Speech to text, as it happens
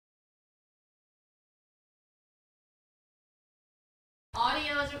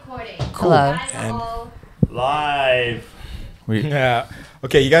is recording. Cool. Hello. And Live. yeah.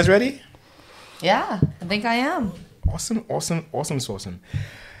 Okay, you guys ready? Yeah, I think I am. Awesome.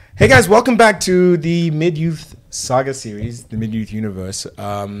 Hey guys, welcome back to the MidYouth Saga series, the MidYouth universe.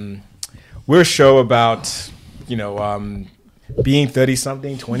 We're a show about, being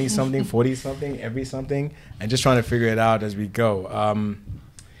 30-something, 20-something, 40-something, every something, and just trying to figure it out as we go.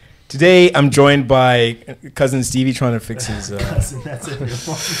 Today, I'm joined by cousin Stevie trying to fix his... Cousin, that's it.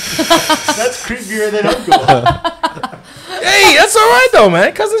 That's creepier than uncle. Hey, that's all right though,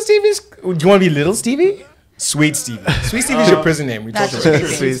 man. Cousin Stevie's... Do you want to be little Stevie? Sweet Stevie. Sweet Stevie's your prison name. We talked That's about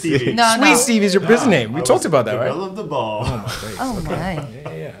creepy. Sweet Stevie. No, Sweet Stevie's your prison name. We talked about that, The right? bell of the ball. Oh, my face. Oh Okay.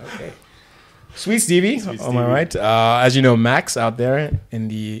 my. Yeah, okay. Sweet Stevie, Sweet am I right? As you know, Max out there in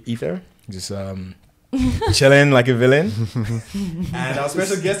the ether, just chilling like a villain. And our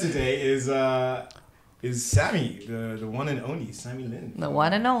special guest today is Sammy, the one and only Sammy Lin. The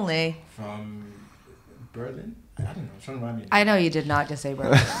one and only. From Berlin. I don't know. I'm trying to remind me. I know you did not just say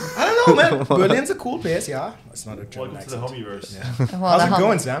Berlin. I don't know, man. Berlin's a cool place, yeah. That's not a German Welcome to the accent. homieverse. Yeah. Well, How's the it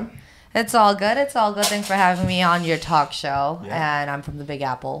going, Sam? It's all good. It's all good. Thanks for having me on your talk show. Yeah. And I'm from the Big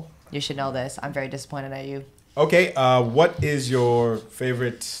Apple. You should know this. I'm very disappointed at you. Okay, what is your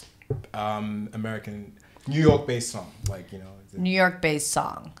favorite American New York-based song? Like, is it- New York-based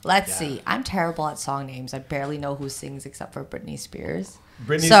song. Let's Yeah. see. I'm terrible at song names. I barely know who sings except for Britney Spears.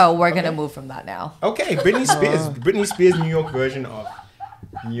 Britney- So we're going to okay. move from that now. Okay, Britney Spears. Britney Spears' New York version of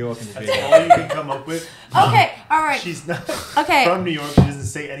New York and the Big That's Apple. all you can come up with. Okay. All right. She's not Okay. from New York. She doesn't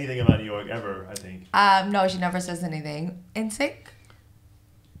say anything about New York ever, I think. No, she never says anything. NSYNC?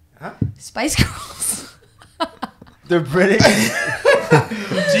 Huh? Spice Girls? They're British.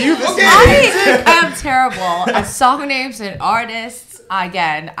 Do you listen I am terrible at song names and artists.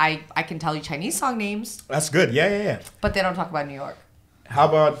 Again, I can tell you Chinese song names, That's good. Yeah. but they don't talk about New York. How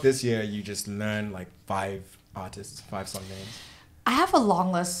about this year you just learn like 5 artists, 5 song names? I have a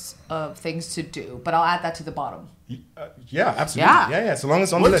long list of things to do, but I'll add that to the bottom. Yeah, absolutely. Yeah. Yeah. So long as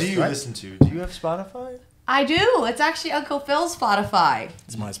it's on What the list, do you right? listen to? Do you have Spotify? I do. It's actually Uncle Phil's Spotify.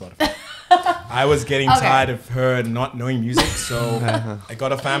 It's my Spotify. I was getting Okay. tired of her not knowing music, so I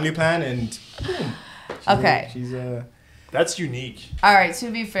got a family plan and boom. Okay. She's That's unique. All right.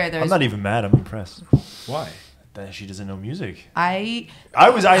 To be fair, I'm there's not even mad. I'm impressed why? that she doesn't know music. I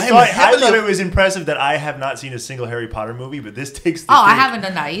I thought heavily- it was impressive that I have not seen a single Harry Potter movie, but this takes the I cake. haven't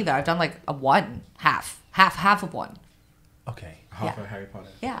done that either. I've done like a one half of one. Okay. Half Yeah. of Harry Potter.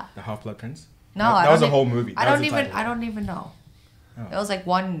 Yeah. The Half-Blood Prince. No, that, I that was don't a whole movie. I That was don't the even. title. I don't even know. Oh. It was like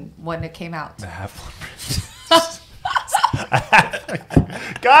one when it came out. The Half-Blood Prince.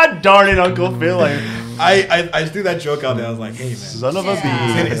 God darn it, Uncle Phil. I threw that joke out there. I was like, hey man, Son of a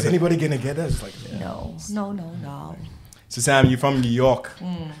Yeah. bee. is anybody gonna get that? It's like, No. So Sam, you're from New York.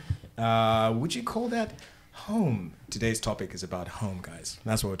 Mm. Would you call that home? Today's topic is about home, guys.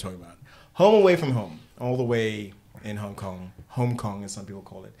 That's what we're talking about. Home away from home, all the way in Hong Kong. Hong Kong, as some people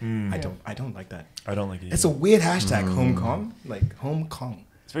call it. I don't like that. I don't like it. It's a weird hashtag, Hong Kong. Like Hong Kong.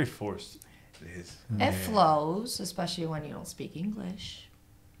 It's very forced. It is. It flows, especially when you don't speak English.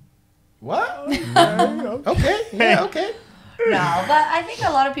 What? Okay. Yeah. Okay. No, but I think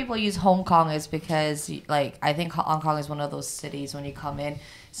a lot of people use Hong Kong is because, like, I think Hong Kong is one of those cities when you come in,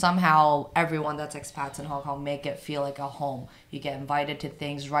 somehow everyone that's expats in Hong Kong make it feel like a home. You get invited to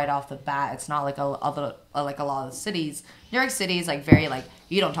things right off the bat. It's not like a lot of the cities. New York City is like very like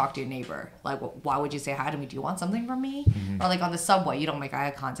you don't talk to your neighbor. Like, why would you say hi to me? Do you want something from me? Or like on the subway, you don't make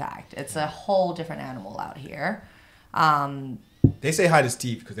eye contact. It's a whole different animal out here. They say hi to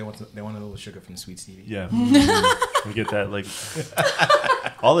Steve because they want a little sugar from Sweet Stevie. Yeah. We get that like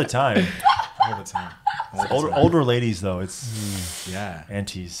all the time. All the time. All the time. Older ladies though, it's Yeah.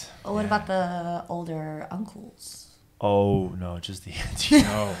 aunties. What about the older uncles? Oh no, just the aunties.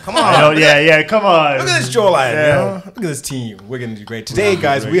 No. Come on. I don't, yeah, come on. Look at this jawline, Yeah. Look at this team. We're going to do great. Today,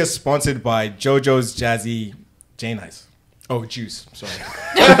 guys, we are sponsored by JoJo's Jazzy J Nice. Oh, juice. Sorry.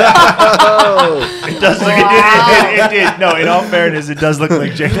 It does look. It did. No, in all fairness, it does look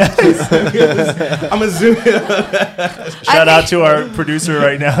like Jay. I'm going to zoom in. Shout out to our producer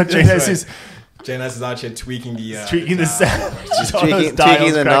right now. Jay That's is J Nice is out here tweaking the... tweaking the sound.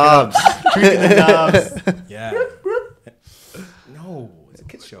 Tweaking the knobs. Tweaking the knobs. Yeah. No, it's a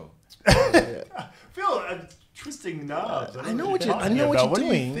kid's show. Phil, I'm twisting knobs. I know what you're talking doing. about. What do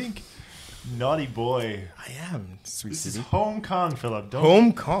you think? Naughty boy. I am, Sweet This is Stevie. Hong Kong, Philip. Don't.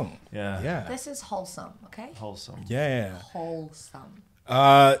 Hong Kong. Yeah. Yeah. This is wholesome, okay? Wholesome. Yeah. Wholesome.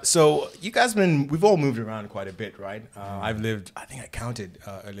 So you guys we've all moved around quite a bit, right? I've lived, I think I counted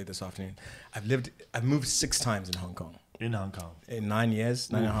earlier this afternoon. I've moved 6 times in Hong Kong. In Hong Kong. In 9 years,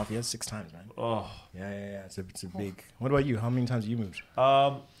 9.5 years, 6 times, man. Oh. Yeah. It's a big. What about you? How many times have you moved?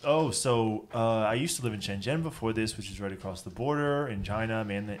 I used to live in Shenzhen before this, which is right across the border in China,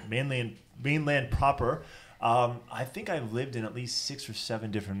 mainland proper. I think I've lived in at least 6 or 7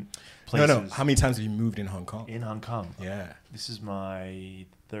 different places. No. How many times have you moved in Hong Kong? In Hong Kong. Yeah. This is my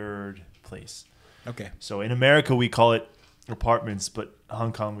 3rd place. Okay. So in America, we call it apartments, but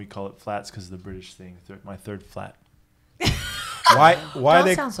Hong Kong, we call it flats because of the British thing. My 3rd flat. Why Don't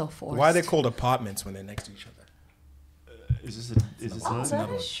they sound so forced. Why are they called apartments when they're next to each other? Is this Oh, another? that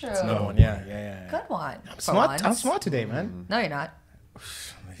is true. It's another one. Yeah. Good one. I'm smart today, man. No, you're not.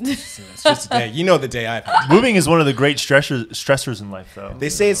 It's just a day. You know the day I've had. Moving is one of the great stressors in life, though. They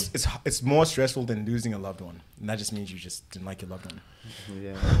say it's more stressful than losing a loved one, and that just means you just didn't like your loved one.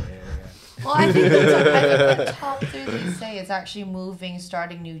 Yeah. Well, I think the top 3 they say is actually moving,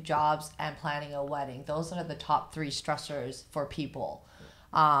 starting new jobs, and planning a wedding. Those are the top 3 stressors for people,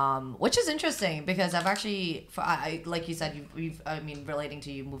 which is interesting because I've actually, like you said, relating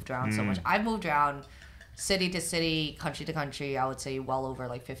to you moved around so much. I've moved around city to city, country to country, I would say well over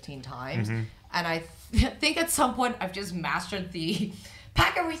like 15 times. And I think at some point I've just mastered the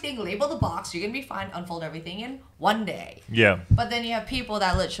pack everything, label the box, you're going to be fine, unfold everything in one day. Yeah. But then you have people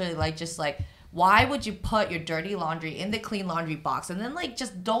that literally why would you put your dirty laundry in the clean laundry box and then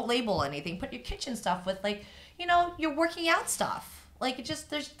just don't label anything? Put your kitchen stuff with your working out stuff.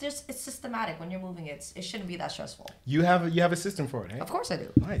 It's systematic when you're moving. It shouldn't be that stressful. You have a system for it, hey? Of course I do.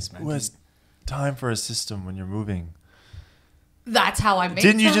 Nice, man. Who has time for a system when you're moving? That's how I make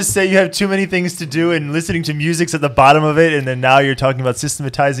Didn't you them. just say you have too many things to do and listening to music's at the bottom of it, and then now you're talking about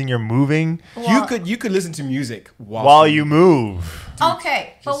systematizing your moving? Well, you could listen to music while you move.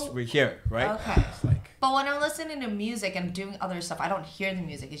 Okay. We hear it, right? Okay. It's like, But when I'm listening to music and doing other stuff, I don't hear the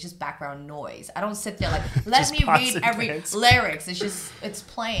music. It's just background noise. I don't sit there let Just me pause read and every dance. lyrics. It's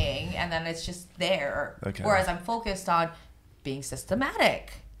playing and then it's just there. Okay. Whereas I'm focused on being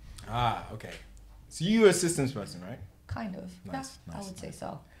systematic. okay. So you're a systems person, right? Kind of. Nice, Yeah, nice, I would say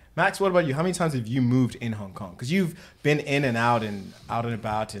so. Max, what about you? How many times have you moved in Hong Kong? Because you've been in and out and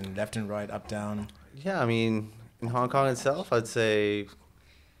about and left and right, up, down. Yeah, I mean, in Hong Kong itself, I'd say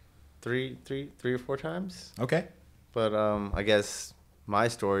three or 4 times. Okay. But I guess my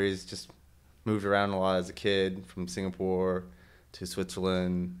story is just moved around a lot as a kid, from Singapore to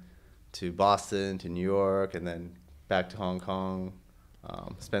Switzerland to Boston to New York, and then back to Hong Kong.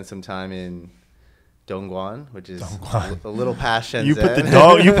 Spent some time in Dongguan, which is a little past Shenzhen. You put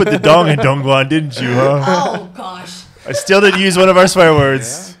the dong in Dongguan, didn't you, huh? Oh, gosh. I still didn't use one of our swear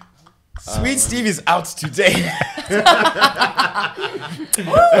words. Sweet Steve is out today.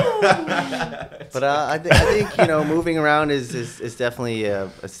 But I think moving around is definitely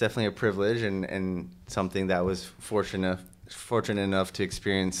a privilege and something that was fortunate enough to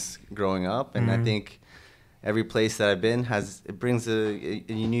experience growing up. And I think every place that I've been brings a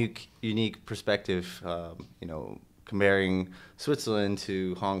unique perspective. Comparing Switzerland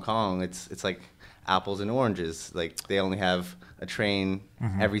to Hong Kong, it's like apples and oranges. Like they only have a train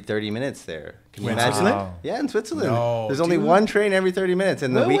every 30 minutes there. Can you imagine? Switzerland? Yeah, in Switzerland. No, there's only dude. one train every 30 minutes.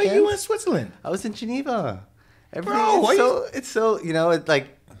 And the Where were weekends, you in Switzerland? I was in Geneva. Bro, It's so it's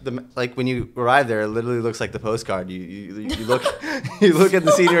like when you arrive there, it literally looks like the postcard. You look at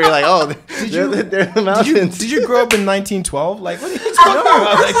the scenery, you're like, oh, they're the mountains. Did you grow up in 1912? Like, what are you talking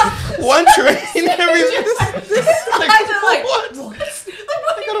about? Like, one train every. What?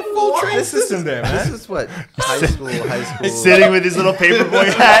 They got a full train system there, man. This is what high school. Sitting with his little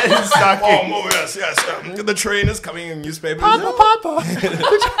paperboy hat and stocking. Oh, yes. The train is coming in newspapers. Papa.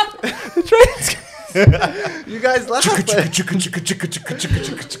 The train's. You guys laugh. Oh,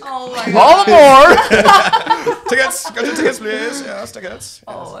 my God. All aboard. Tickets. Got your tickets, please. Yes, tickets.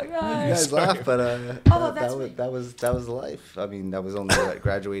 Oh, my You God. guys laugh, but that's that was life. I mean, that was only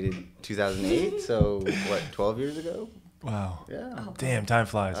graduated 2008. So 12 years ago? Wow. Yeah. Damn, time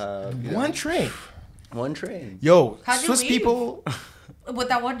flies. One train. One train. Yo, How'd you Swiss leave? people. With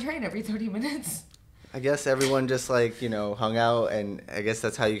that one train every 30 minutes. I guess everyone just hung out, and I guess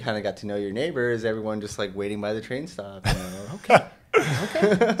that's how you kind of got to know your neighbors. Everyone just waiting by the train stop. Okay.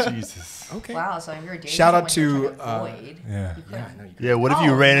 Jesus. Okay. Wow, so if you're dating Shout out someone to, you're trying to avoid, Yeah. you couldn't. Yeah, what if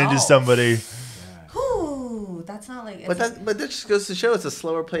you Oh, ran into no. somebody? Whew, Ooh, that's not like. But that just goes to show it's a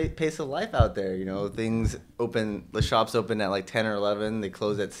slower pace of life out there. You know, things open. The shops open at like 10 or 11. They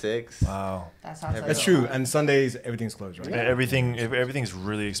close at 6. Wow. That sounds like That's a true. lot. And Sundays, everything's closed, right? Everything's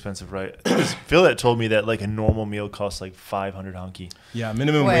really expensive, right? Phil had told me that like a normal meal costs like 500 honki. Yeah,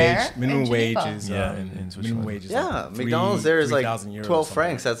 minimum Where? wage. Minimum In wage Geneva? is Yeah, in minimum Switzerland. wage is Yeah, like McDonald's there is like 3,000 euros 12 something.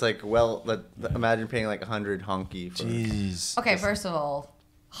 francs. That's like imagine paying like 100 honky for. Jeez. Okay, first of all,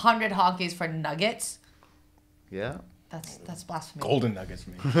 100 honkies for nuggets. Yeah. That's blasphemy. Golden nuggets,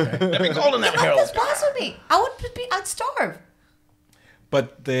 man. Okay? That'd be golden nuggets. That's blasphemy. I'd starve.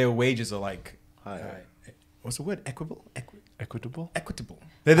 But their wages are like, Higher. what's the word? Equitable. Equitable?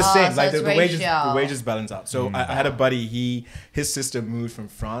 They're the same. So Like it's the wages, ratio. the wages balance out. So I had a buddy. His sister moved from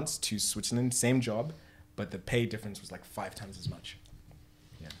France to Switzerland, same job, but the pay difference was like 5 times as much.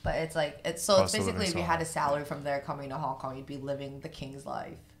 But it's like it's Cost of basically living's if you so had high. a salary from there coming to Hong Kong, you'd be living the king's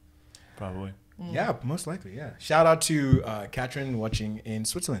life. Probably. Yeah, most likely. Yeah. Shout out to Catherine watching in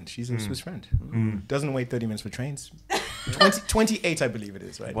Switzerland. She's a Swiss friend. Doesn't wait 30 minutes for trains. 28, I believe it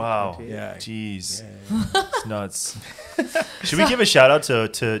is. Right. Wow. Yeah. Jeez. Yeah. It's nuts. Should we give a shout out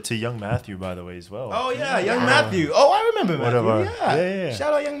to young Matthew, by the way, as well? Oh yeah, young Matthew. Oh, I remember Matthew. Whatever. Yeah. Yeah.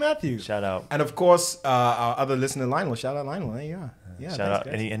 Shout out young Matthew. Shout out. And of course, our other listener, Lionel. Shout out Lionel. There you are. Yeah. Shout thanks, out.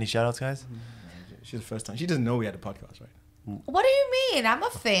 guys. Any shout outs, guys? She's the first time. She doesn't know we had a podcast, right? What do you mean? I'm a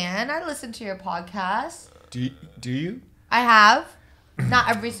fan. I listen to your podcast. Do you? I have. Not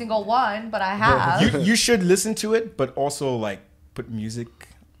every single one, but I have. You should listen to it, but also like put music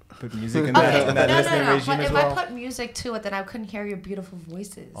in Okay, that, in that no. listening regime But as if well. I put music to it, then I couldn't hear your beautiful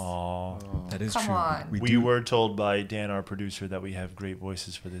voices. Aw. That is Come true. on. We were told by Dan, our producer, that we have great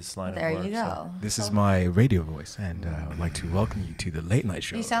voices for this line There of work. you go. This is my radio voice, and I would like to welcome you to the late night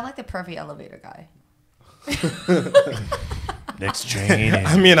show. You sound like the perfect elevator guy. Next train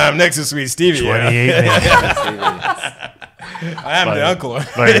I in mean, I'm next to Sweet Stevie. 28 Yeah. minutes. I am the uncle.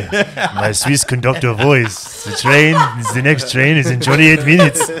 My Swiss conductor voice. The next train is in 28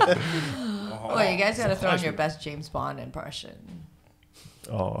 minutes. Oh, you guys gotta throw in your best James Bond impression.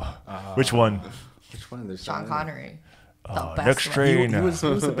 Oh, which one? Which one? There's Sean so many. Connery. The Oh, best next one. train. He was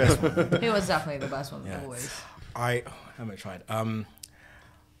the best one. He was definitely the best one Yeah. always. I haven't tried. I'm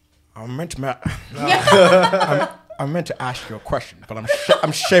meant to. I'm meant to ask you a question, but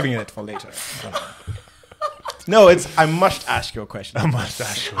I'm shaving it for later. No, it's I must ask you a question. I must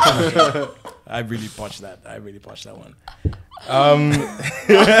ask you a question. I really botched that. One.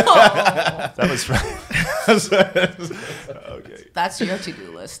 That was fun. Okay. That's your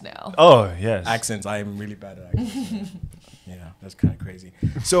to-do list now. Oh, yes. Accents. I am really bad at accents. Yeah, that's kind of crazy.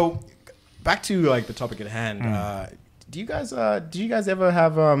 So, back to like the topic at hand. Do you guys ever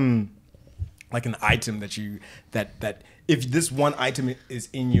have like an item that if this one item is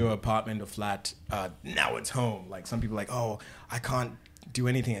in your apartment or flat, now it's home. Like some people are like, oh, I can't do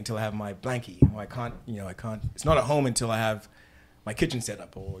anything until I have my blankie. Or I can't. It's not a home until I have my kitchen set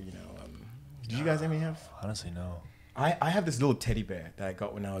up. Or did you guys ever have? Honestly, no. I have this little teddy bear that I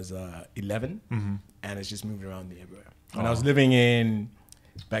got when I was 11, and it's just moved around me everywhere. When I was living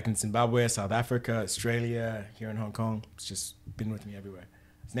back in Zimbabwe, South Africa, Australia, here in Hong Kong, it's just been with me everywhere.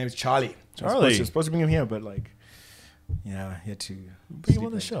 His name is Charlie. I was supposed to bring him here, but like, yeah, he had to Bring him sleep on the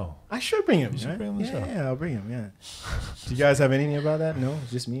late. show. I should bring him. You should right? bring him on the show. Yeah, I'll bring him. Yeah. Do you guys have anything about that? No,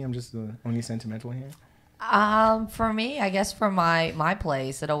 it's just me. I'm just the only sentimental here. For me, I guess for my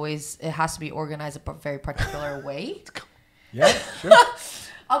place, it has to be organized a very particular way. Yeah, sure.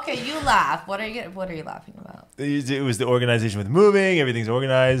 Okay, you laugh. What are you laughing about? It was the organization with moving. Everything's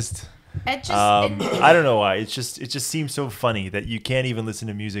organized. It just I don't know why. It just seems so funny that you can't even listen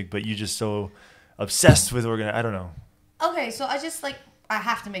to music, but you're just so obsessed with I don't know. Okay, so I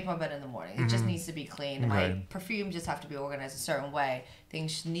have to make my bed in the morning. It just needs to be clean. My Okay. perfume just have to be organized a certain way.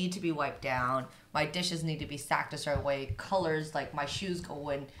 Things need to be wiped down. My dishes need to be stacked a certain way. Colors, like my shoes go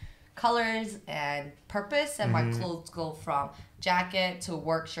in colors and purpose, and my clothes go from jacket to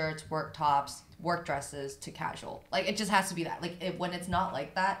work shirts, work tops, work dresses to casual. Like it just has to be that. Like when it's not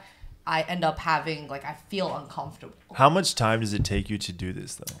like that, I end up having I feel uncomfortable. How much time does it take you to do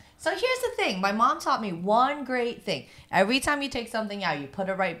this, though? So here's the thing. My mom taught me one great thing. Every time you take something out, you put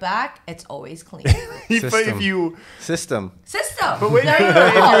it right back. It's always clean. System. But wait, There you if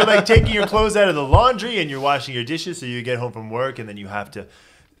go. you're like taking your clothes out of the laundry and you're washing your dishes, so you get home from work and then you have to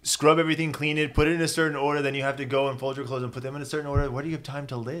scrub everything, clean it, put it in a certain order, then you have to go and fold your clothes and put them in a certain order. Where do you have time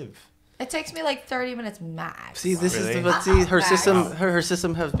to live? It takes me 30 minutes max. See, this Really? is but see her Wow. system. Her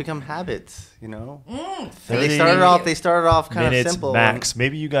system has become habits. You know. And 30 they started off kind of minutes simple. max.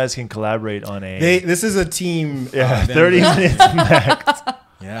 Maybe you guys can collaborate on a This is a team. yeah, event. 30 minutes max.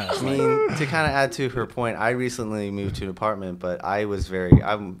 Yeah. I mean, to kind of add to her point, I recently moved to an apartment, but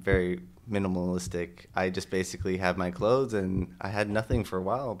I'm very minimalistic. I just basically have my clothes, and I had nothing for a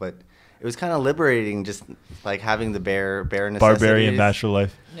while, but it was kind of liberating, just like having the bare necessities. Barbarian bachelor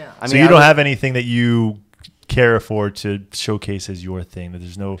life. Yeah. I So mean, you I don't was- have anything that you care for to showcase as your thing. That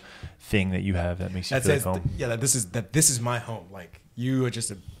there's no thing that you have that makes you That feel says, like home. that this is my home. Like you are just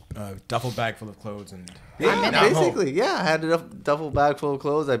a duffel bag full of clothes and Yeah, not home. basically, yeah. I had a duffel bag full of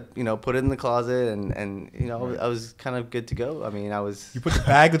clothes. I, put it in the closet, and I was kind of good to go. I mean, I was. You put the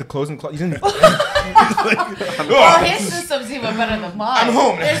bag with the clothes in the closet. You didn't. Well, his system's even better than mine. I'm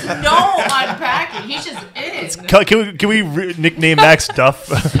home. There's no unpacking. He's just in. Can we nickname Max Duff?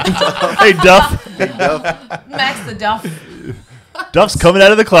 Hey Duff, Max the Duff. Duff's coming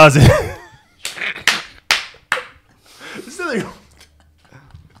out of the closet.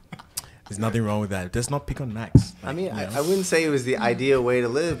 There's nothing wrong with that. Let's not pick on Max. I mean, Like, I wouldn't say it was the ideal way to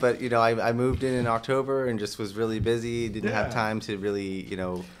live, but I moved in October and just was really busy. Didn't have time to really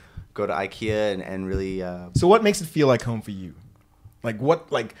go to IKEA and really. So what makes it feel like home for you? Like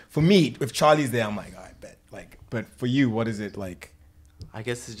what? Like for me, if Charlie's there, I'm like, I bet. Like, but for you, what is it like? I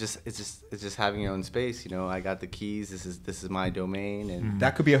guess it's just having your own space. I got the keys. This is my domain, and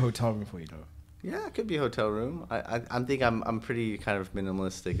That could be a hotel room for you, though. yeah, it could be a hotel room. I'm pretty kind of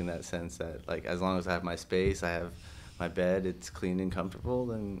minimalistic in that sense that like as long as I have my space, I have my bed, it's clean and comfortable,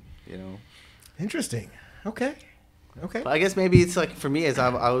 then Interesting. Okay. But I guess maybe it's like for me, is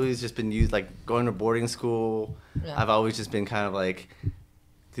I've always just been used like going to boarding school. Yeah. I've always just been kind of like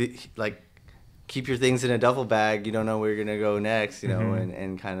keep your things in a duffel bag. You don't know where you're gonna go next,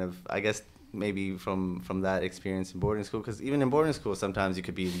 and kind of I guess maybe from that experience in boarding school, because even in boarding school sometimes you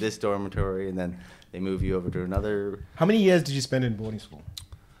could be in this dormitory and then they move you over to another. How many years did you spend in boarding school?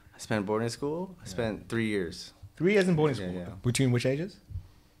 I spent boarding school. I spent 3 years. 3 years in boarding school. Yeah. Between which ages?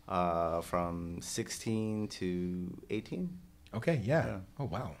 From 16 to 18. Okay. Yeah. Yeah. Oh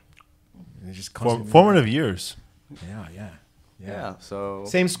wow. It's just constantly Formative years. Yeah. So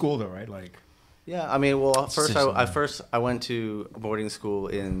Same school though, right? Like. yeah, I mean, well, Essentially, first I went to boarding school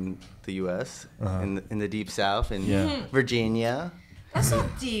in the U.S. In the deep South in Yeah. Virginia. That's so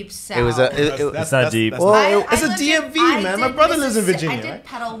deep south. It was It's not deep. Well, it's a DMV, man. My brother lives in Virginia, I did right?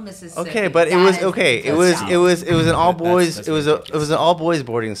 Petal, Mississippi. okay, but it That was is okay. deep It was south. it was it was an all boys. That's It was an all boys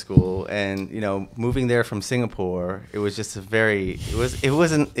boarding school, and moving there from Singapore, it was just it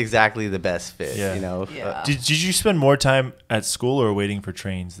wasn't exactly the best fit. Yeah. Yeah. Did you spend more time at school or waiting for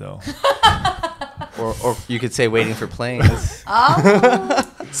trains though? Or you could say waiting for planes. Oh,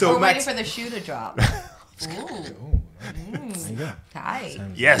 So we're waiting Max. for the shoe to drop. Ooh. Yeah. Hi.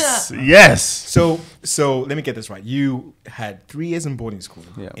 Yes, yes. So let me get this right. You had 3 years in boarding school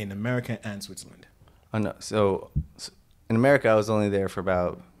Yeah. in America and Switzerland. Oh, no. So in America, I was only there for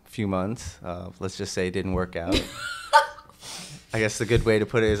about a few months. Let's just say it didn't work out. I guess the good way to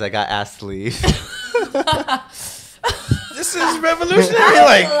put it is I got asked to leave. This is revolutionary. I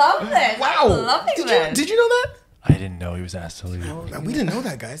Like, love this. wow. I'm loving this. Did you know that? I didn't know he was asked to leave. Man, we didn't know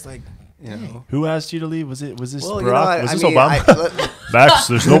that, guys. Like, Who asked you to leave? Was this Well, Barack? Was this mean, Obama? Max,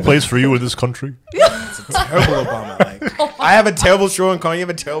 there's no place for you in this country. terrible Obama. Like, I have a terrible show on Con. You have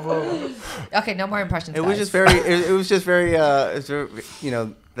a terrible. Okay, no more impressions. It was guys. just very. It was just very. It's very.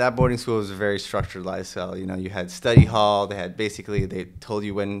 That boarding school was a very structured lifestyle. You had study hall. They told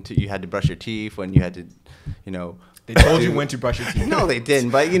you when you had to brush your teeth, when you had to, They told you when to brush your teeth. No, they didn't.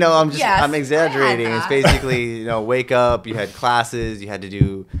 But Yes, I'm exaggerating. I had It's that. basically wake up. You had classes. You had to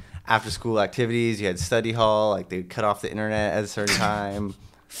do after school activities. You had study hall. Like they cut off the internet at a certain time.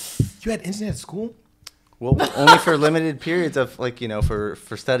 You had internet at school? Well, only for limited periods of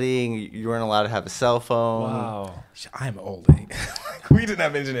for studying. You weren't allowed to have a cell phone. Wow. I'm old. Eh? We didn't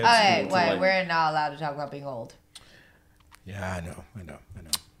have internet. at Okay, school, so, wait, like- we're not allowed to talk about being old. Yeah, I know.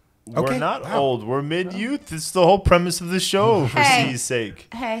 We're Okay, not wow. old. We're mid-youth. It's the whole premise of the show, for Hey. C's sake.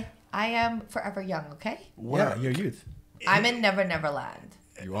 Hey, I am forever young, okay? Yeah, you're youth. I'm in Never Never Land.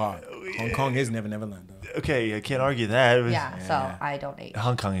 You are. Hong Kong is Never Land, though. Okay, I can't argue that. Yeah, so I don't age.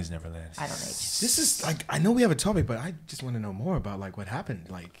 Hong Kong is Neverland. I don't age. This is like, I know we have a topic, but I just want to know more about like what happened.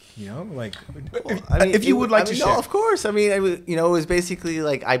 Like, if you would like to share. No, of course. I mean, it was basically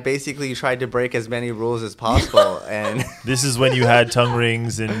like I basically tried to break as many rules as possible, and This is when you had tongue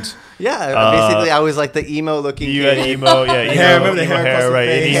rings and yeah, basically I was like the emo looking. you kid. had emo, yeah, emo, hair, remember the emo hair across the right?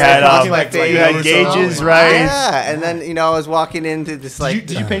 And face, you hair had across my face, you had so- gauges, Oh, right? Yeah, and then I was walking into this like.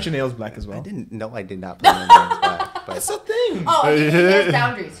 Did you paint your nails black as well? I didn't. No, I did not paint my nails black. But That's a thing. Oh, he has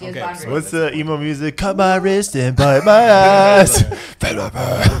boundaries. He has Okay, boundaries. What's the emo music? Cut my wrist and bite my ass.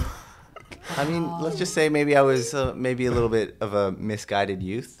 I mean, let's just say maybe I was maybe a little bit of a misguided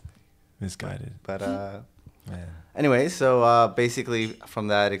youth. Misguided. But Man. anyway, so basically from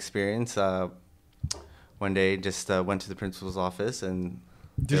that experience, one day just went to the principal's office and.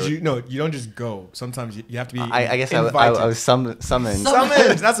 Did you? No, you don't just go. Sometimes you have to be. I guess invited. I was summoned. Summoned.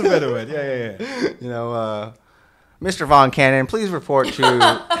 That's a better word. Yeah. You know, Mr. Von Cannon, please report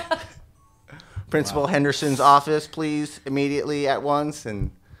to Principal Henderson's office, please, immediately at once. And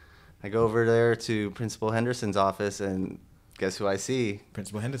I go over there to Principal Henderson's office, and guess who I see?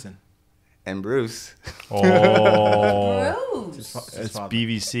 Principal Henderson. And Bruce. Oh. Bruce. It's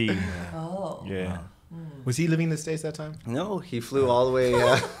BVC. Oh. Yeah. Wow. Was he living in the States that time? No, he flew all the way.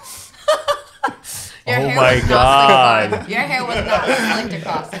 Your Oh hair my was not God. slicked on. Your hair was not slicked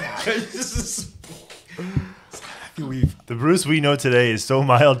across the mouth. The Bruce we know today is so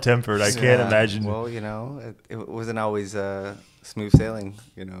mild-tempered. I can't imagine. Well, you know, it wasn't always smooth sailing,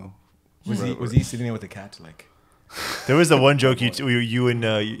 you know. Was he sitting there with a cat? Like, There was the one joke you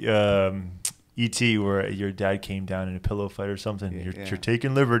and E.T. where your dad came down in a pillow fight or something. Yeah. You're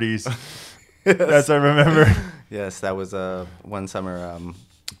taking liberties. That's what I remember. Yes, that was one summer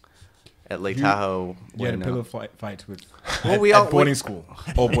at Lake Tahoe. you had a when, pillow fight with Well, boarding school.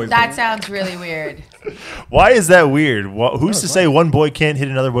 All boys. That sounds really weird. Why is that weird? Who's to say one boy can't hit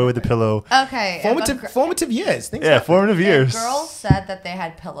another boy with a pillow? Okay. Formative years. Things Yeah, happen. formative years. Girls said that they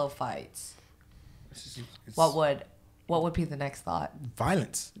had pillow fights. What would be the next thought?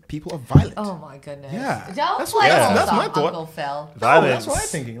 Violence. People are violent. Oh my goodness. Yeah. Don't That's play what- those that's my on thought. Uncle Phil. No, Violence. that's what I'm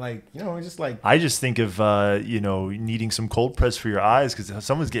thinking. Like, just like. I just think of needing some cold press for your eyes because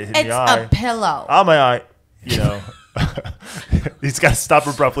someone's getting hit in It's the eye. a pillow. Oh my eye. He's got to stop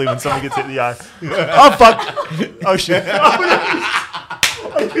abruptly when someone gets hit in the eye. Oh fuck! Oh shit!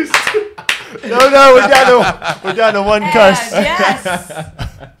 No, we're down to one cuss. Yes.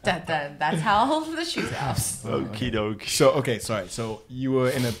 Dun, dun. That's how the shoe drops. Okie doke. So you were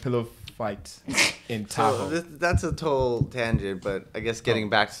in a pillow fight in Tahoe. So that's a total tangent, but I guess getting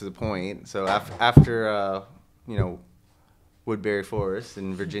back to the point. So after Woodbury Forest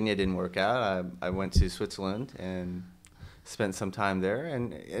in Virginia didn't work out, I went to Switzerland and spent some time there,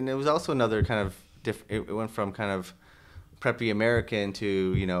 and it was also another kind of it went from kind of preppy American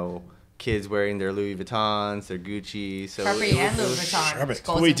to kids wearing their Louis Vuittons, their Gucci. So Preppy and Louis Vuitton.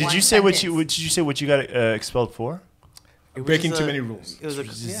 Goes Wait, in did one you say sentence. what you got expelled for? it was Breaking just too many rules. It was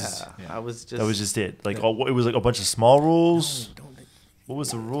Yeah. I was just That was just it. Like it was like a bunch of small rules. What was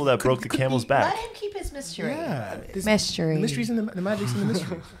the rule that broke the camel's Let back? him keep his mystery. Yeah. Mystery. The mysteries and the magic's in the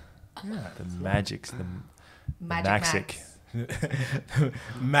mystery. Yeah. The magics, the Magic Maxic.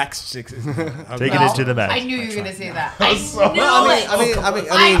 Max 6. Taking Max. it to the max. I knew you were gonna say that. I I was knew so- it. I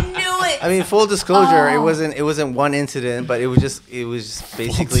mean, knew it. I mean, full disclosure, Oh. it wasn't one incident, but it was just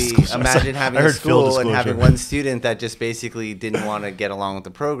basically disclosure. imagine having I a heard full school and having disclosure. one student that just basically didn't want to get along with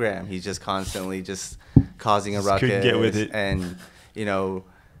the program. He's just constantly just causing a Just ruckus. couldn't get with it. And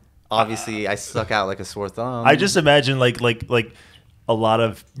obviously I stuck out like a sore thumb. I just imagine like a lot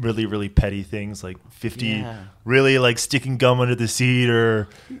of really, really petty things, like 50 Yeah. really like sticking gum under the seat, or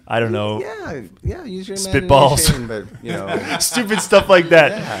I don't know, Yeah, use your Spitballs. imagination, but stupid stuff like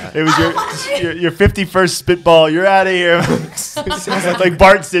that. Yeah. It was your 51st spitball. You're out of here. Like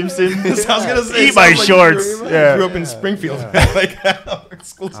Bart Simpson. I was gonna say, Eat my sounds like shorts. You Yeah. grew up in Springfield, like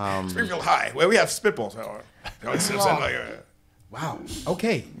school, Springfield High, where we have spitballs. Wow.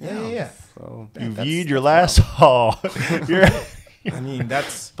 Okay. Yeah. So, You That's- viewed your last haul. You're I mean,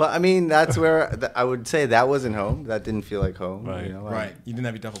 that's but I mean, that's where I would say that wasn't home. That didn't feel like home. Right. right. You didn't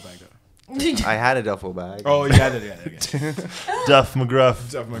have your duffel bag though. I had a duffel bag. Oh, you had it. Yeah. Duff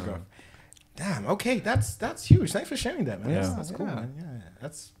McGruff. Duff my God. Damn. Okay. That's huge. Thanks for sharing that, man. Yeah. That's cool, Yeah. man. Yeah.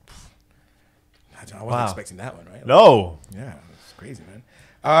 That's. I wasn't Wow. expecting that one, right? No. Yeah, it's crazy, man.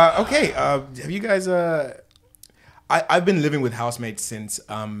 Okay, have you guys? I've been living with housemates since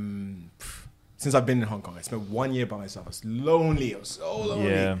I've been in Hong Kong. I spent 1 year by myself. I was lonely. I was so lonely.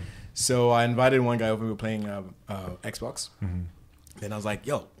 Yeah. So I invited one guy over. We were playing Xbox. Mm-hmm. Then I was like,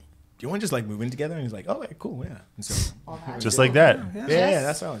 "Yo, do you want to just like move in together?" And he's like, "Oh, yeah, cool, yeah." And so Just like that. yeah,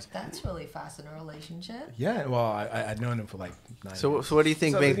 that's how it was. That's really fast in a relationship. Yeah, well, I'd known him for like 9 So years. what do you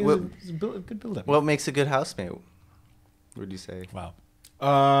think? So I think it What, was a good build up. what makes a good housemate? What would you say? Wow.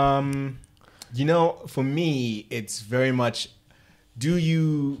 For me, it's very much,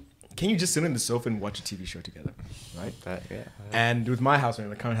 can you just sit on the sofa and watch a TV show together, right? Yeah. And with my housemate,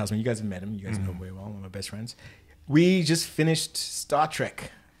 my current housemate, you guys have met him. You guys know him very well. One of my best friends. We just finished Star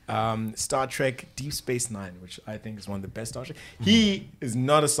Trek. Star Trek Deep Space Nine, which I think is one of the best Star Trek. He is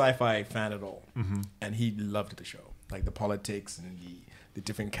not a sci-fi fan at all. And he loved the show. Like the politics and the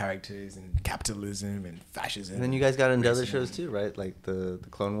different characters and capitalism and fascism. And then you guys got into other racism. shows too, right? Like the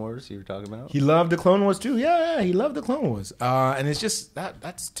Clone Wars you were talking about. He loved the Clone Wars too. Yeah, he loved the Clone Wars. And it's just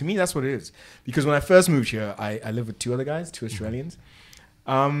that's to me that's what it is. Because when I first moved here, I lived with two other guys, two Australians.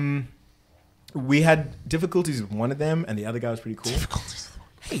 We had difficulties with one of them, and the other guy was pretty cool.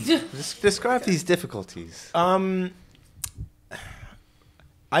 Describe these difficulties.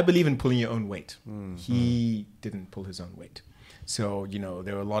 I believe in pulling your own weight. He didn't pull his own weight. So,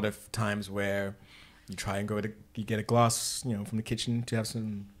 there were a lot of times where you try and you get a glass, from the kitchen to have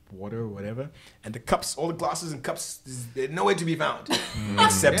some water or whatever. And the cups, all the glasses and cups, they're nowhere to be found.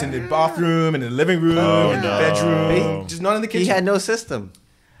 Except in the bathroom, in the living room, in the bedroom. Just not in the kitchen. He had no system.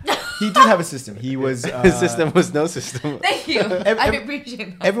 He did have a system. He was... His system was no system. Thank you. I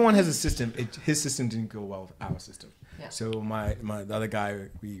appreciate that. Everyone has a system. His system didn't go well with our system. Yeah. So the other guy,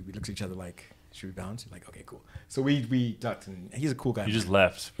 we looked at each other like, should we bounce? Like, okay, cool. So we ducked, and he's a cool guy. You just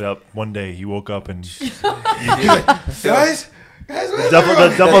left. Yep. One day he woke up and guys, the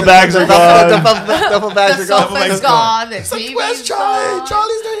duffel bags are gone. Duffel bags The are gone. sofa's gone. The It's like, TV's where's Charlie? gone.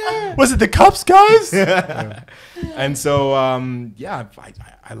 Charlie's not here. Was it the cups, guys? And so,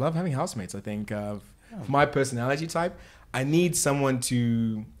 I love having housemates. I think for my personality type, I need someone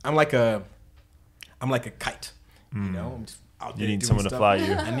to. I'm like a kite. I'm just out there You need doing someone to stuff. fly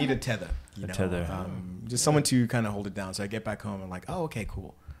you. I need a tether. Tether. Just someone to kind of hold it down. So I get back home and I'm like, oh, okay,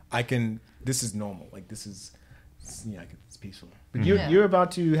 cool. This is normal. Like this is, it's peaceful. But you're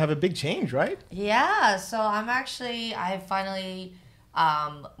about to have a big change, right? Yeah, so I finally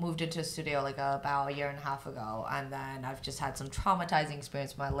moved into a studio like about a year and a half ago, and then I've just had some traumatizing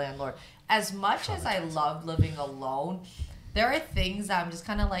experience with my landlord. As much as I love living alone, there are things that I'm just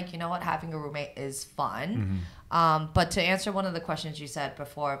kind of like, you know what, having a roommate is fun. But to answer one of the questions you said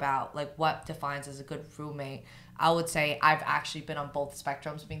before about like what defines as a good roommate, I would say I've actually been on both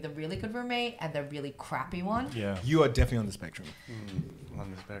spectrums, being the really good roommate and the really crappy one. Yeah. You are definitely on the spectrum.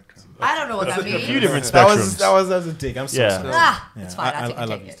 On the spectrum. I don't know what that means. A few different That spectrums. was a dig. I'm so Yeah. sorry. It's fine. I love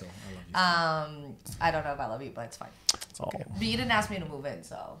take you it. still. I love you still. I don't know if I love you, but it's fine. Oh. But you didn't ask me to move in,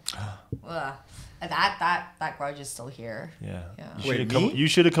 so and that grudge is still here. Yeah. Wait, You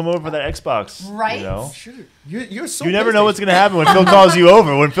should have come over for that Xbox. Right? You know? You're so. You never know what's gonna happen when Phil calls you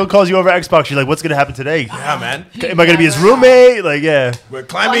over. When Phil calls you over Xbox, you're like, "What's gonna happen today? Yeah, man. Am I gonna be his roommate? Like, yeah." We're Well,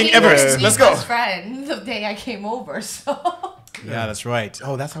 climbing he Everest. was Let's my go. best friend the day I came over, so Yeah, that's right.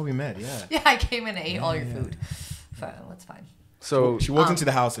 Oh, that's how we met. Yeah. yeah, I came in and ate all your food. So that's fine. So She walked into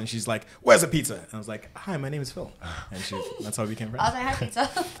the house and she's like, "Where's the pizza?" And I was like, "Hi, my name is Phil." And that's how we became I was friends. like,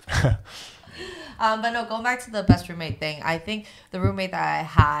 hi, pizza. But no, going back to the best roommate thing, I think the roommate that I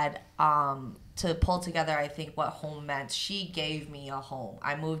had to pull together, I think what home meant, she gave me a home.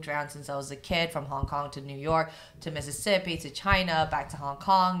 I moved around since I was a kid, from Hong Kong to New York to Mississippi to China, back to Hong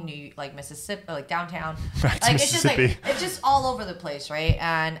Kong, Mississippi, like downtown. Back to like Mississippi. it's just all over the place, right?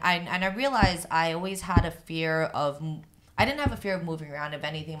 And I realized I always had a fear of. I didn't have a fear of moving around. If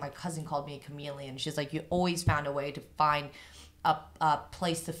anything, my cousin called me a chameleon. She's like, you always found a way to find a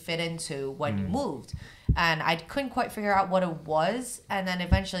place to fit into when you moved. And I couldn't quite figure out what it was. And then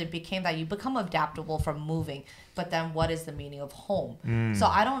eventually it became that you become adaptable from moving. But then what is the meaning of home? So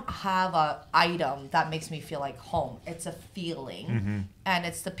I don't have a item that makes me feel like home. It's a feeling. And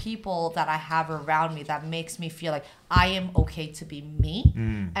it's the people that I have around me that makes me feel like I am okay to be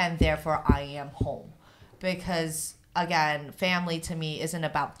me. And therefore I am home. Because again, family to me isn't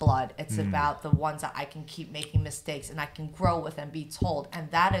about blood. It's about the ones that I can keep making mistakes and I can grow with and be told.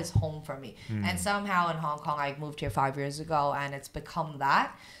 And that is home for me. And somehow in Hong Kong, I moved here 5 years ago and it's become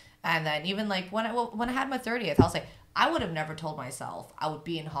that. And then even like when I had my 30th, I was like, I would have never told myself I would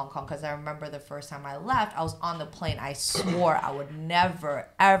be in Hong Kong, because I remember the first time I left, I was on the plane. I swore I would never,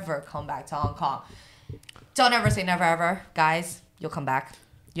 ever come back to Hong Kong. Don't ever say never, ever. Guys, you'll come back.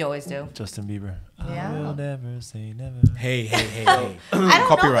 You always do. Justin Bieber. Yeah. I will never say never. Hey. I don't know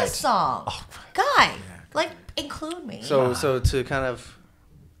Copyright. this song. Guy, like, include me. So to kind of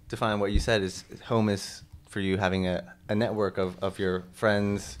define what you said, is home is for you having a network of your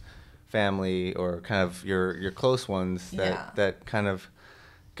friends, family, or kind of your close ones that kind of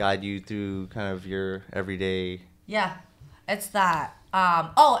guide you through kind of your everyday. Yeah, it's that.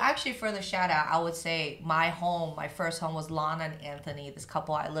 Actually, for the shout out, I would say my first home was Lana and Anthony, this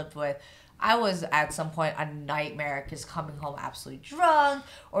couple I lived with. I was at some point a nightmare because coming home absolutely drunk,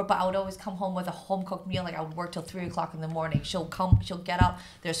 but I would always come home with a home cooked meal. Like I would work till 3:00 in the morning. She'll get up.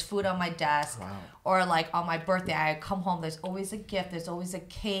 There's food on my desk. Wow. Or like on my birthday, I come home. There's always a gift. There's always a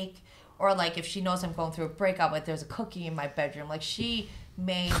cake. Or like if she knows I'm going through a breakup, like there's a cookie in my bedroom. Like she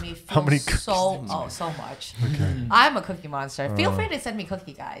made me How feel many so much. I'm a cookie monster. Feel free to send me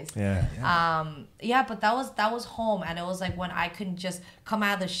cookie, guys. Yeah. But that was home, and it was like when I couldn't just come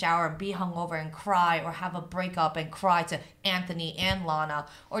out of the shower and be hungover and cry, or have a breakup and cry to Anthony and Lana,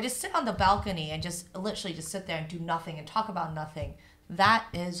 or just sit on the balcony and just literally just sit there and do nothing and talk about nothing. That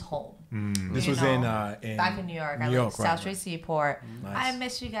is home. This was back in New York. I live in South Street Seaport. Nice. I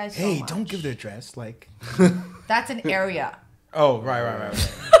miss you guys so Hey, much. don't give the address. Like, That's an area. oh, right.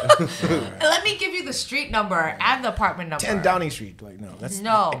 Let me give you the street number and the apartment number. 10 Downing Street. Like, no, that's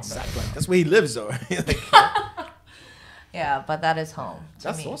No. exactly. That's where he lives, though. Like, Yeah, but that is home. to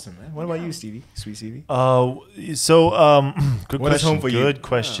that's me. awesome, man. What about you, Stevie? Sweet Stevie. Good What question. is home for you? Good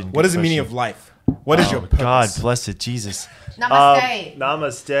question. What Good is the meaning question. of life? What is your purpose? God bless it, Jesus. Namaste.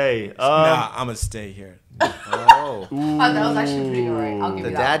 Namaste. Nah, I'm gonna stay here. Oh, Oh, that was actually pretty alright. I'll give the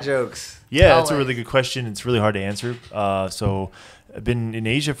you dad that. jokes. Yeah, that's a Always. really good question. It's really hard to answer. So I've been in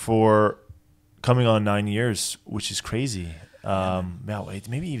Asia for coming on 9 years, which is crazy.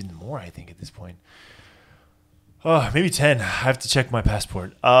 Maybe even more, I think, at this point. Maybe 10. I have to check my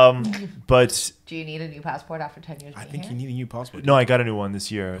passport. But Do you need a new passport after 10 years I being think here? you need a new passport. no, I got a new one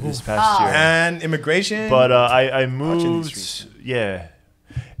this year, this past year. And immigration. But I Watching these moved. streets. Yeah,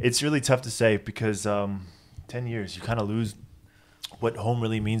 it's really tough to say because 10 years, you kind of lose what home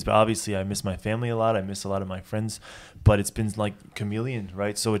really means. But obviously, I miss my family a lot. I miss a lot of my friends. But it's been like chameleon,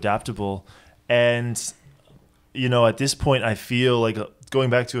 right? So adaptable. And, at this point, I feel like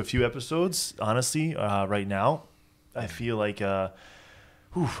going back to a few episodes, honestly, right now, I feel like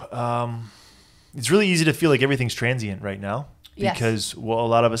it's really easy to feel like everything's transient right now. Yes. Because a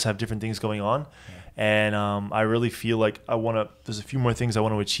lot of us have different things going on. And I really feel like there's a few more things I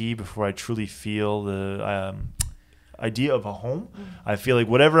want to achieve before I truly feel the idea of a home. I feel like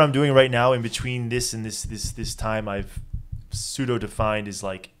whatever I'm doing right now in between this and this time I've pseudo-defined is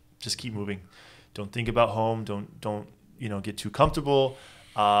like, just keep moving. Don't think about home. Don't get too comfortable.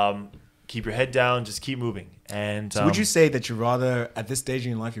 Keep your head down. Just keep moving. And So would you say that you're rather, at this stage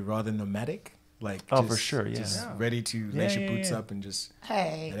in your life, you're rather nomadic? Like, for sure, yeah. Just ready to lace your boots up and just,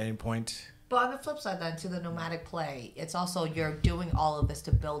 Hey. at any point. But on the flip side, then, to the nomadic play, it's also you're doing all of this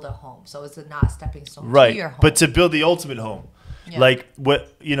to build a home. So it's not a stepping stone to your home. But to build the ultimate home. Yeah. Like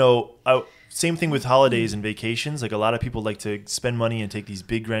same thing with holidays and vacations. Like a lot of people like to spend money and take these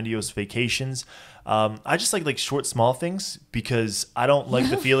big grandiose vacations. I just like short, small things because I don't like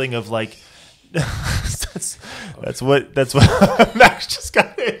the feeling of like that's what Max just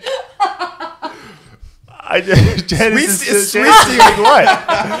got it. Janice is doing what?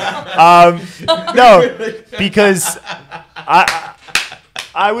 No, because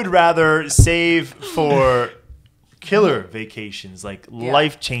I would rather save for killer vacations, like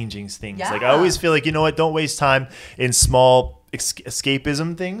life-changing things. Yeah. Like I always feel like, don't waste time in small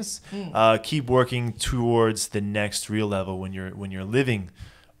escapism things. Keep working towards the next real level when you're living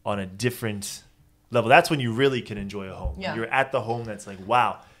on a different level. That's when you really can enjoy a home. Yeah. When you're at the home that's like,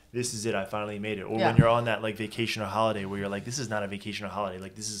 wow, this is it. I finally made it. Or Yeah. when you're on that like vacation or holiday where you're like, this is not a vacation or holiday.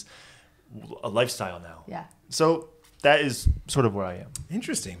 Like this is a lifestyle now. Yeah. So that is sort of where I am.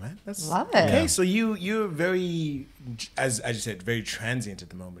 Interesting, man. That's Love it. Okay, Yeah. so you're very, as you said, very transient at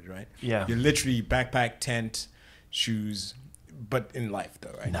the moment, right? Yeah. You're literally backpack, tent, shoes, but in life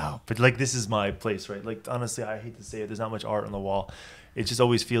though, right? No, but like this is my place, right? Like honestly, I hate to say it. There's not much art on the wall. It just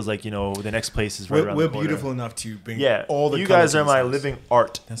always feels like the next place is right around We're the corner. beautiful enough to bring Yeah, all the you colors guys are to my this house. living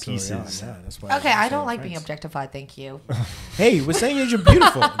art That's what we are, pieces. yeah, that's why. Okay, I don't we're like being friends. objectified. Thank you. Hey, we're saying that you're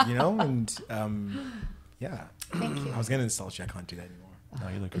beautiful, and yeah. Thank you. I was gonna insult you. I can't do that anymore. No,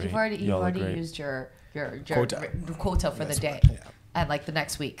 you look great. You've already Y'all look great. used your Quota. quota for That's the day, right, yeah. and like the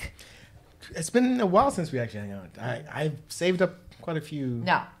next week. It's been a while since we actually hung out. I've saved up quite a few.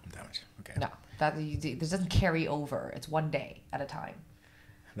 No, That much. Okay. no, this doesn't carry over. It's one day at a time.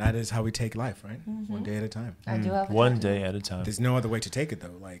 That is how we take life, right? Mm-hmm. One day at a time. I do have a One tattoo. day at a time. There's no other way to take it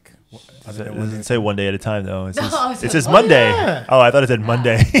though. Like, other It than one day. doesn't say one day at a time though. It No, says, it it says says one Monday. day. Oh, I thought it said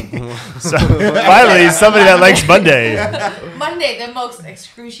Monday. So finally, somebody that likes Monday. Monday, the most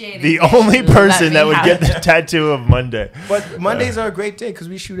excruciating. The day. only Let person me that would have get it. the tattoo of Monday. But Mondays are a great day because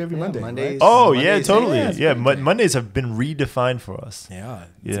we shoot every Monday. Mondays. Right? Oh Mondays, yeah, totally. yeah, it's Yeah, great day. Mondays have been redefined for us. Yeah.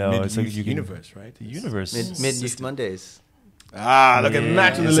 You know, it's like mid-youth you can- universe, right? The universe. Mid-youth Mondays. Look at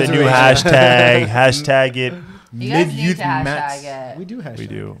Matt with It's the a new alliteration. hashtag it. You guys need Mid-youth to hashtag Mats. it. We do hashtag. We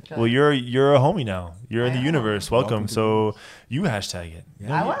do. Good. Well, you're a homie now. You're in I the am. universe. Welcome. Welcome to So you hashtag it.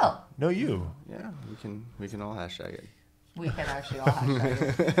 Yeah. I will. No, you. Yeah, we can all hashtag it. We can actually all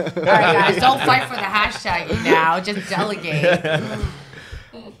hashtag it. All right, guys, don't fight for the hashtagging now. Just delegate.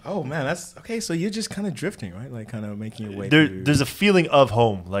 Oh man, that's okay. So you're just kind of drifting, right? Like kind of making your way through. There's a feeling of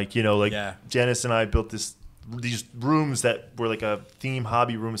home, like Yeah. Janice and I built these rooms that were like a theme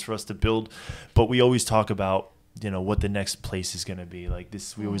hobby rooms for us to build, but we always talk about what the next place is going to be. Like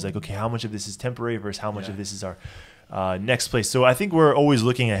this, we always like, okay, how much of this is temporary versus how much of this is our next place. So I think we're always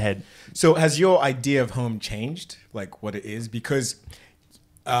looking ahead. So has your idea of home changed, like what it is? Because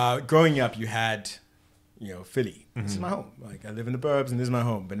growing up, you had, Philly. This is my home. Like I live in the burbs, and this is my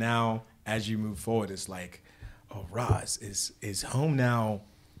home. But now, as you move forward, it's like, oh, Roz, is home now?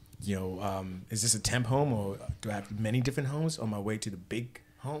 Is this a temp home, or do I have many different homes on my way to the big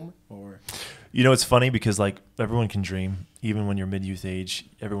home? Or it's funny because like everyone can dream, even when you're mid-youth age.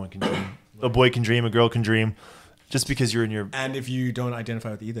 Everyone can dream. A boy can dream. A girl can dream. Just because you're in your and if you don't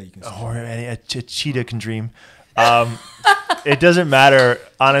identify with either, you can. Or a cheetah can dream. It doesn't matter.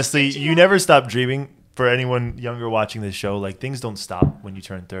 Honestly, you never stop dreaming. For anyone younger watching this show, like things don't stop when you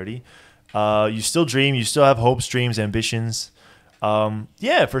turn 30. You still dream. You still have hopes, dreams, ambitions.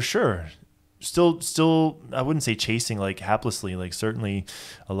 Yeah, for sure. Still, I wouldn't say chasing like haplessly. Like certainly,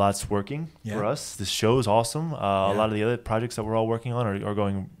 a lot's working for us. This show is awesome. A lot of the other projects that we're all working on are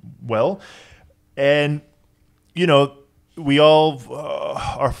going well, and we all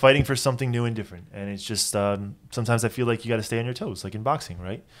are fighting for something new and different. And it's just sometimes I feel like you got to stay on your toes, like in boxing,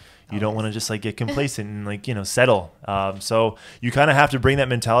 right? You don't want to just like get complacent and like settle. So you kind of have to bring that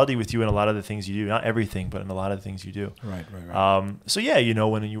mentality with you in a lot of the things you do. Not everything, but in a lot of the things you do. Right. So yeah,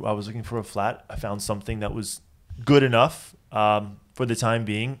 when I was looking for a flat, I found something that was good enough for the time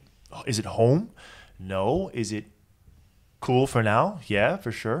being. Is it home? No. Is it cool for now? Yeah,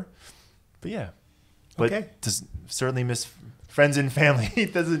 for sure. But yeah, but certainly miss friends and family.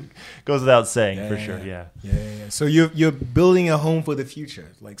 It goes without saying for sure. Yeah. So you're building a home for the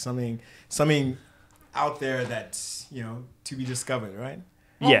future, like something out there that's to be discovered, right?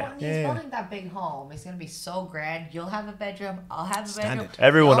 Well, when he's building that big home, it's gonna be so grand. You'll have a bedroom. I'll have a bedroom.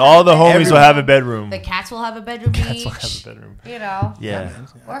 Everyone, all the homies will have a bedroom. The cats will have a bedroom. Cats will have a bedroom. Yeah.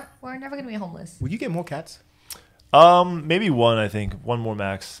 We're never gonna be homeless. Will you get more cats? Maybe one. I think one more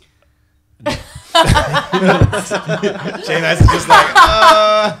max. Jay Nice is just like,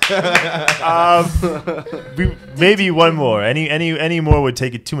 maybe one more. Any more would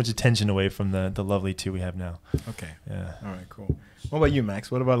take too much attention away from the lovely two we have now. Okay. Yeah. All right. Cool. What about you,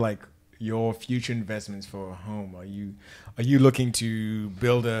 Max? What about like your future investments for a home? Are you looking to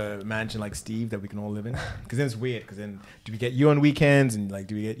build a mansion like Steve that we can all live in? Because then it's weird. Because then do we get you on weekends and like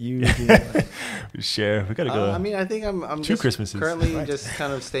do we get you? We share. We gotta go. I mean, I think I'm two just Christmases. currently Right. just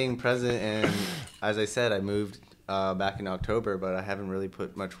kind of staying present. And as I said, I moved back in October, but I haven't really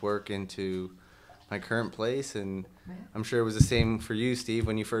put much work into my current place. And I'm sure it was the same for you, Steve,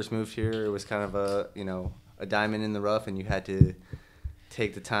 when you first moved here. It was kind of a diamond in the rough, and you had to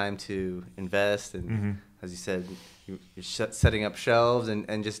take the time to invest. And as you said, you're setting up shelves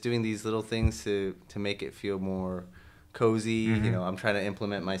and just doing these little things to make it feel more cozy. I'm trying to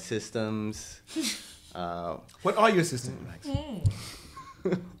implement my systems. What are your systems, Max?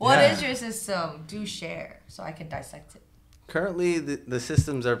 What is your system? Do share so I can dissect it. Currently, the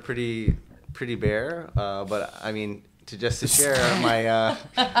systems are pretty bare. But I mean, to share,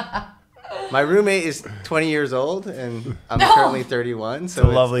 my roommate is 20 years old, and I'm currently 31.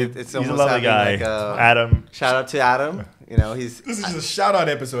 So it's he's almost a lovely guy. like Adam. Shout out to Adam. This is just a shout out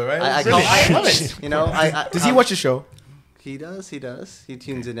episode, right? I love it. Does he watch the show? He does. He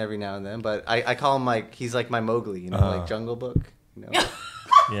tunes in every now and then. But I call him he's like my Mowgli, like Jungle Book.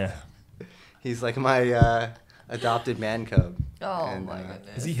 Yeah. He's like my adopted man cub. Oh And, my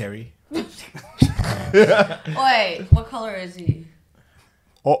goodness. Is he hairy? Wait, what color is he?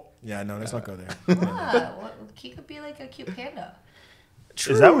 Oh, Yeah, no, let's not go there. He could be like a cute panda.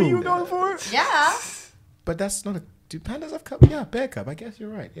 is that what you were going for? Yeah. But that's not a. Do pandas have cub? Yeah, bear cub. I guess you're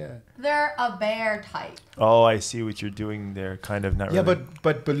right. Yeah. They're a bear type. Oh, I see what you're doing there. Kind of, not Yeah, really.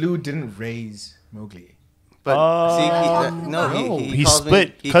 but Baloo didn't raise Mowgli. But He calls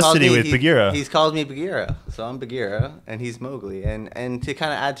split custody with Bagheera. He's called me Bagheera, so I'm Bagheera, and he's Mowgli. And to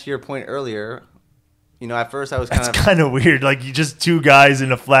kind of add to your point earlier, at first I was That's kind of weird. Like you just two guys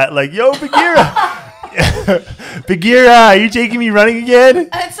in a flat. Like, yo, Bagheera, Bagheera, are you taking me running again?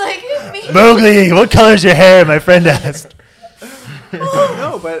 It's like me. Mowgli, what color's your hair? My friend asked.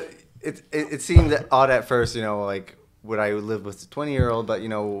 No, but it seemed odd at first, like would I live with a 20-year-old? But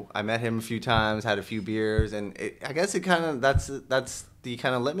I met him a few times, had a few beers, and I guess it kind of that's the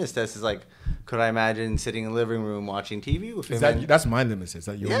kind of litmus test is like, could I imagine sitting in the living room watching TV with him? That's my litmus test.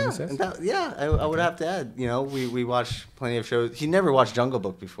 Is that your litmus test? I would have to add. We watch plenty of shows. He never watched Jungle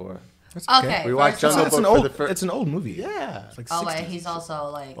Book before. That's Okay. We watched first of Jungle all- Book for the first. It's an old movie. Yeah. It's like Oh, but 60s. he's also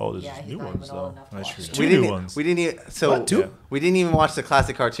like, Oh, there's yeah, he's new not ones, even old though. enough to That's watch true. it. Two We new didn't. ones. We didn't even. So What, two? we didn't even watch the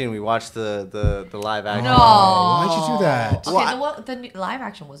classic cartoon. We watched the live action. No. Why'd you do that? Okay, the new live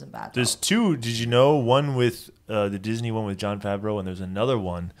action wasn't bad. There's Though. two. Did you know one with the Disney one with Jon Favreau, and there's another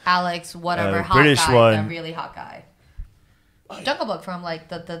one. Alex, whatever, hot British guy, one. the really hot guy. Jungle Book from like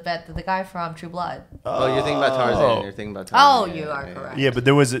the guy from True Blood. Oh, you're thinking about Tarzan. Oh. You're thinking about Oh, Tarzan. you are correct. Yeah, but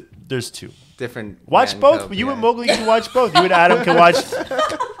there's two. Different. Watch man both. cub, You yeah. and Mowgli can watch both. You and Adam can watch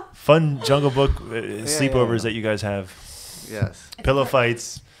fun Jungle Book sleepovers yeah. that you guys have. Yes. Pillow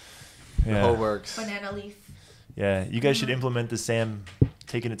fights. The whole Yeah. works. Banana leaf. Yeah. You guys should implement the Sam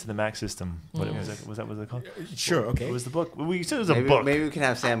taking it to the Mac system. What was that? Was it called? Sure, okay. What was the book? We said it was a Maybe, book. maybe we can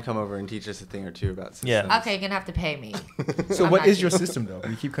have Sam come over and teach us a thing or two about systems. Yeah. Okay, you're gonna have to pay me. So I'm what not is your cheap. system, though?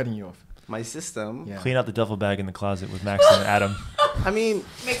 We keep cutting you off. My system. Yeah. Clean out the duffel bag in the closet with Max and Adam. I mean,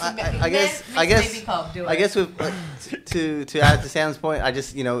 Mix- I guess, mix I guess, baby pump, do I it. guess with to add to Sam's point, I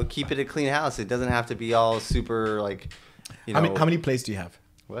just keep it a clean house. It doesn't have to be all super like, How many plates do you have?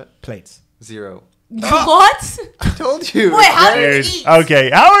 What? Plates. 0. What? I told you. Wait, how do you Dude, eat? okay,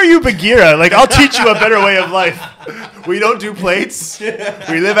 how are you Bagheera? Like, I'll teach you a better way of life. We don't do plates.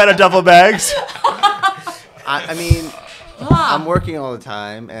 We live out of duffel bags. I mean, Ah. I'm working all the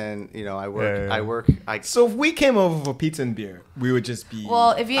time, and I work. Yeah. I work. So if we came over for pizza and beer, we would just be.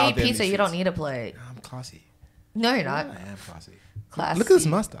 Well, if you out eat there in pizza, the you don't streets. need a plate. I'm classy. No, you're not. I am classy. Classy. Look at this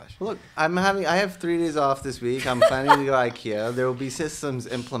mustache. Look, I have 3 days off this week. I'm planning to go IKEA. There will be systems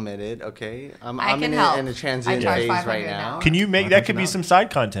implemented. Okay, I'm can in help. a transition I charge phase 500 right now. now. Can you make that? Could be some side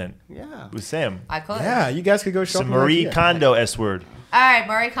content Yeah. with Sam. I could. Yeah, you guys could go shopping. Some Marie at IKEA. Kondo S word. All right,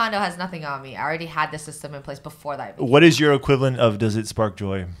 Marie Kondo has nothing on me. I already had the system in place before that. What is your equivalent of does it spark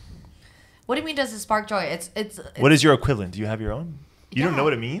joy? What do you mean? Does it spark joy? It's What is your equivalent? Do you have your own? You don't Yeah. know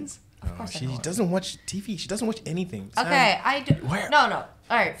what it means? Of course I She know it. doesn't watch TV. She doesn't watch anything. Okay, I do. Where? No.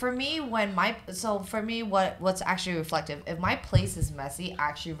 All right, for me, what's actually reflective? If my place is messy,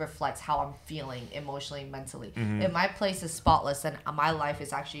 actually reflects how I'm feeling emotionally, mentally. If my place is spotless, then my life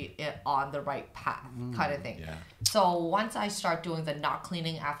is actually on the right path, kind of thing. Yeah. So once I start doing the not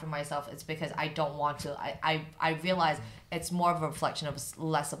cleaning after myself, it's because I don't want to. I realize it's more of a reflection of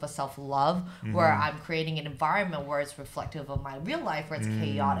less of a self love, where I'm creating an environment where it's reflective of my real life, where it's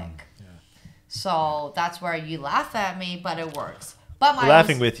chaotic. So that's where you laugh at me, but it works. But We're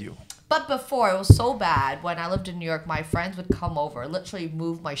laughing with you. But before, it was so bad. When I lived in New York, my friends would come over, literally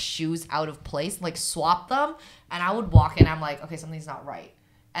move my shoes out of place, like swap them, and I would walk in. I'm like, okay, something's not right,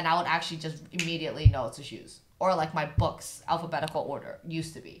 and I would actually just immediately know it's the shoes, or like my books, alphabetical order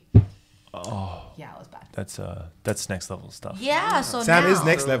used to be. Oh, Yeah, it was bad. that's next level stuff. Yeah, so Sam now is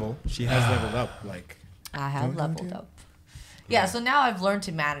next level. She has leveled up. Like, I have leveled up. Yeah, so now I've learned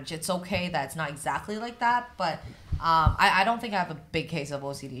to manage. It's okay that it's not exactly like that, but I don't think I have a big case of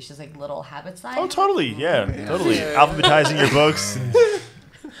OCD. It's just like little habits that I Oh, have. totally. Yeah, totally. Alphabetizing your books.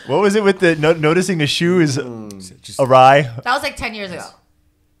 What was it with the noticing a shoe is just awry? That was like 10 years ago.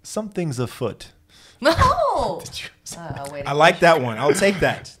 Something's afoot. No! Wait, I like that one. I'll take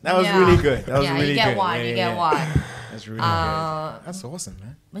that. That was Yeah. really good. That was yeah, really you get good. one. Yeah, You yeah, get yeah. one. That's really good. That's awesome,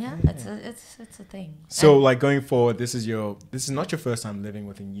 man. Yeah, it's a thing. So, And- like going forward, this is not your first time living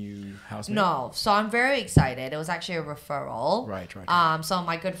with a new housemate. no, so I'm very excited. It was actually a referral. Right. So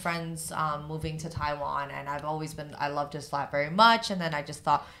my good friends moving to Taiwan, and I loved his flat very much. And then I just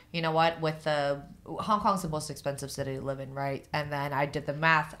thought, you know what, with Hong Kong's the most expensive city to live in, right? And then I did the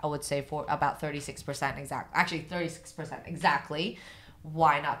math. I would say for about 36% exact, actually 36% exactly.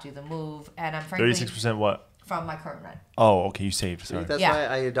 Why not do the move? And I'm frankly 36% what? from my current rent. Oh, okay. You saved. Sorry. That's Yeah.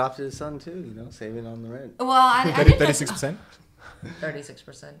 why I adopted a son too. Saving on the rent, Well, I did 36%.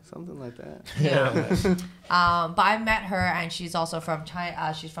 36%. something like that. Yeah. But I met her, and she's also from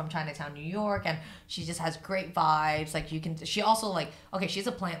China. She's from Chinatown, New York, and she just has great vibes. Like she also okay, she's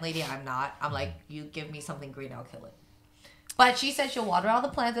a plant lady. I'm not. I'm like, you give me something green, I'll kill it. But she said she'll water all the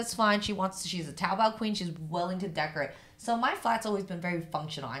plants. That's fine. She's a Taobao queen. She's willing to decorate. So my flat's always been very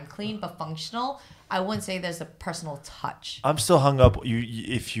functional. I'm clean but functional. I wouldn't say there's a personal touch. I'm still hung up.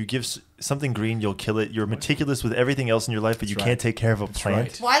 If you give something green, you'll kill it. You're meticulous with everything else in your life, but you That's can't right. take care of a plant.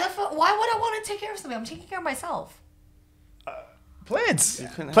 right. Why would I want to take care of something? I'm taking care of myself. Plants.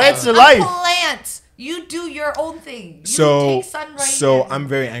 couldn't Plants have- are life. A plant. You do your own thing. You So, take sunlight. so in. I'm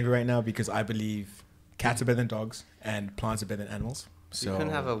very angry right now because I believe cats are better than dogs and plants are better than animals. So You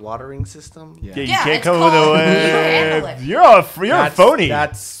couldn't have a watering system. Yeah. Yeah, you Yeah, can't it's come up with called- a you handle it. You're a phony.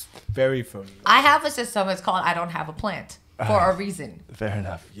 That's very phony. I have a system. It's called I don't have a plant. for a reason. Fair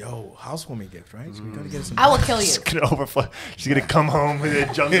enough. Yo, housewarming gift, right? So we gotta get some. I will kill you. She's gonna overflow. She's gonna come home with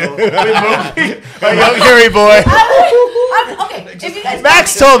a jungle with Mookie, a young hairy boy. Okay, if you guys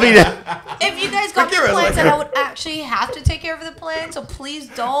Max told me that. If you guys got Akira's plans, like- then I would actually have to take care of the plan. So please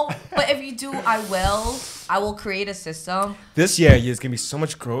don't. But if you do, I will. I will create a system. This year, there's gonna be so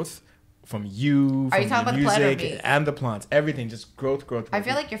much growth from you, Are from you talking the about the plan or music, me? and the plants. Everything, just growth. I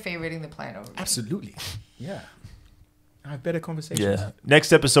feel like you're favoriting the plan over me. absolutely, yeah. I have better conversations. Yeah.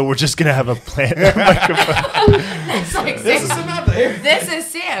 Next episode, we're just gonna have a plant microphone. It's like, This is Samantha here. this is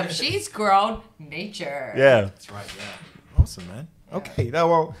Sam. She's grown nature. Yeah. That's right. Yeah. Awesome, man. Okay. Now,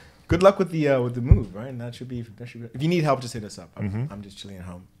 well, good luck with the move, right? And that should be. If you need help, just hit us up. I'm just chilling at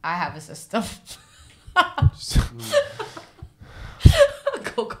home. I have a system.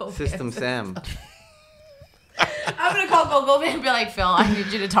 Go, System Sam. I'm gonna call Go and be like, Phil, I need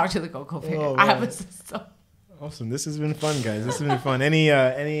you to talk to the Go fan. Oh, I have man. a system. Awesome. This has been fun, guys. This has been fun. Any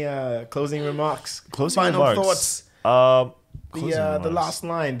closing remarks? Closing Final remarks. thoughts. Closing The remarks. last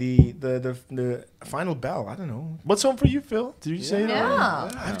line. The final bell. I don't know. What's home for you, Phil? Did you say that?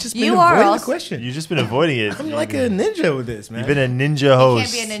 Yeah. I've just You been are avoiding the also- question. You've just been avoiding it. I'm like a ninja with this, man. You've been a ninja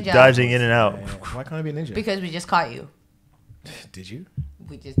host, be a ninja dodging host. in and out. Yeah. Why can't I be a ninja? Because we just caught you. Did you?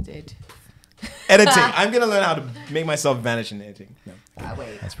 We just did. Editing. I'm gonna learn how to make myself vanish in editing. No.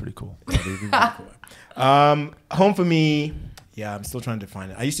 Wait. That's pretty cool. Home for me. Yeah, I'm still trying to define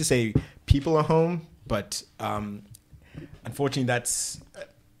it. I used to say people are home, but unfortunately, that's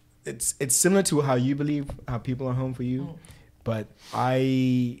it's similar to how you believe how people are home for you, but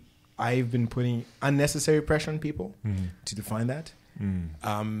I've been putting unnecessary pressure on people to define that.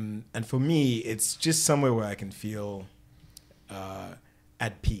 And for me, it's just somewhere where I can feel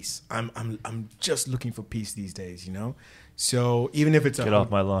at peace. I'm just looking for peace these days, you know. So even if it's Get off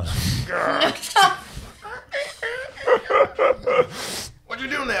my lawn. What you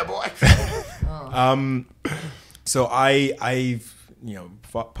doing there, boy? So I've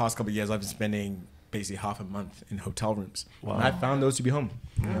for past couple of years I've been spending basically half a month in hotel rooms. Wow. And I found those to be home.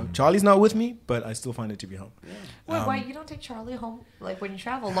 You know? Charlie's not with me, but I still find it to be home. Wait, why you don't take Charlie home like when you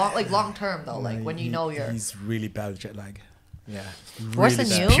travel long term though, like when you know you're. He's really bad with jet lag. Yeah. Worse really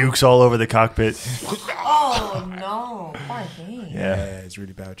than bad. you? Pukes all over the cockpit. Oh no, poor thing. Yeah, it's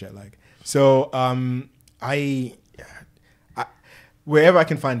really bad with jet lag. So I wherever I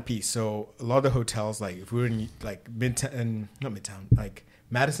can find peace. So a lot of the hotels, like if we were in like Midtown, not Midtown, like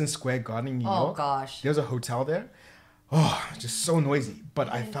Madison Square Garden, New Oh York. gosh. There's a hotel there. Oh, just so noisy.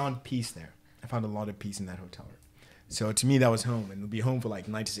 But I found peace there. I found a lot of peace in that hotel room. So to me, that was home, and it'll be home for like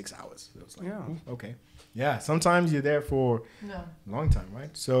 96 hours. So it was like, okay, yeah. Sometimes you're there for a long time, right?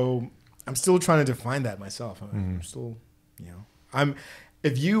 So I'm still trying to define that myself. I'm still,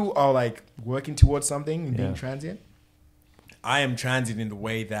 If you are like working towards something and being transient, I am transient in the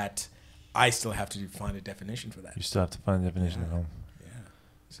way that I still have to find a definition for that. You still have to find the definition of home. Yeah.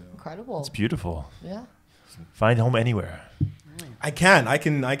 So Incredible. It's beautiful. Yeah. Find home anywhere. I can.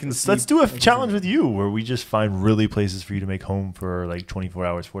 Let's do a challenge with you where we just find really places for you to make home for like 24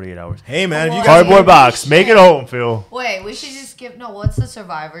 hours, 48 hours. Hey man, if you Well, guys Cardboard box. Make it home, Phil. Wait, we should just give what's the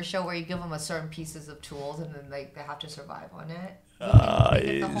Survivor show where you give them a certain pieces of tools and then like they have to survive on it? Make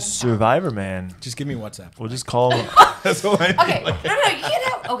it the hometown. Survivor Man. just give me WhatsApp. We'll just call him. That's all I need. Okay, no, you can't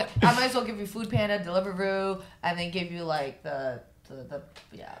have. Okay, I might as well give you Food Panda, Deliveroo, and then give you like the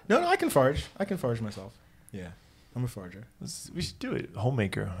yeah. No, I can forage. I can forage myself. Yeah, I'm a forager. We should do it.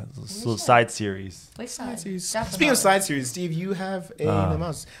 Homemaker. A little should. side series. Like Side series. Definitely. Speaking of side series, Steve, you have an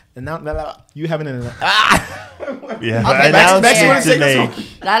announcement. You have an announcement. Yeah, Okay, an Max, announcement you wanna to say this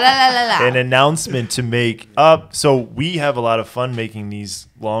make. La la la la la. An announcement to make. So we have a lot of fun making these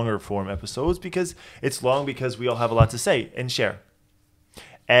longer form episodes because it's long because we all have a lot to say and share.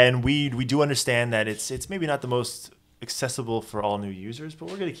 And we do understand that it's maybe not the most accessible for all new users, but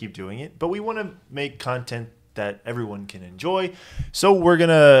we're going to keep doing it. But we want to make content that everyone can enjoy. So we're going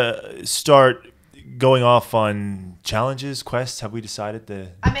to start going off on challenges, quests. Have we decided the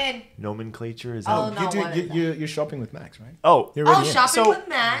I'm in. nomenclature? Is Oh, that no. You're shopping with Max, right? Oh, You're Oh, already in. shopping So, with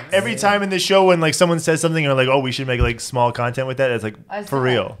Max. every time in the show when like someone says something and like, oh, we should make like small content with that, it's like Let's for do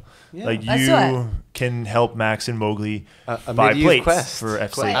it. real. Yeah. Like Let's do you it. can help Max and Mowgli A buy MidYouth plates quest. for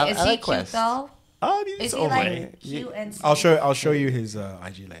FC. Wait, I is he like cute Quest. though? Oh, Is it's he only. like cute and sweet? I'll show you his IG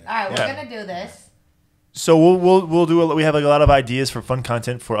later. All right, we're Yeah. gonna do this. So we'll do. We have like a lot of ideas for fun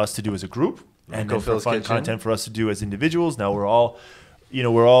content for us to do as a group, and Uncle then for Phil's fun Kitchen. content for us to do as individuals. Now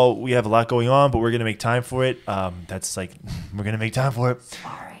we have a lot going on, but we're gonna make time for it. That's like we're gonna make time for it.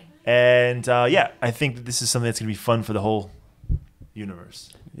 Sorry. And I think that this is something that's gonna be fun for the whole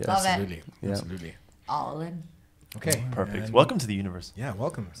universe. Yes. Love it. Absolutely. Yeah. Absolutely. All in. Okay. Perfect. And Welcome to the universe. Yeah,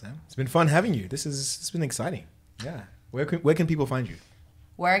 welcome, Sam. It's been fun having you. It's been exciting. Yeah. Where can people find you?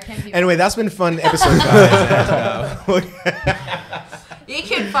 Where can people? Anyway, that's been a fun episode, guys. You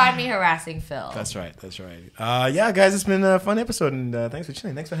can find me harassing Phil. That's right. Yeah, guys, it's been a fun episode, and thanks for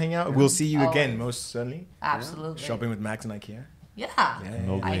chilling. Thanks for hanging out. We'll see you again, most certainly. Absolutely. Shopping with Max and IKEA. Yeah.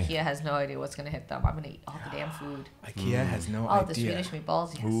 Lovely. IKEA has no idea what's gonna hit them. I'm gonna eat all the damn food. IKEA has no Oh, the idea. Swedish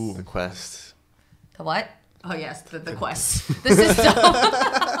meatballs. Yes. Ooh. The quest. The what? Oh yes, the quest. The system.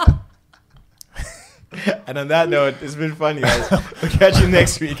 And on that note, it's been fun, guys. We'll catch you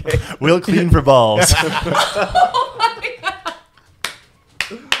next week. We'll clean for balls.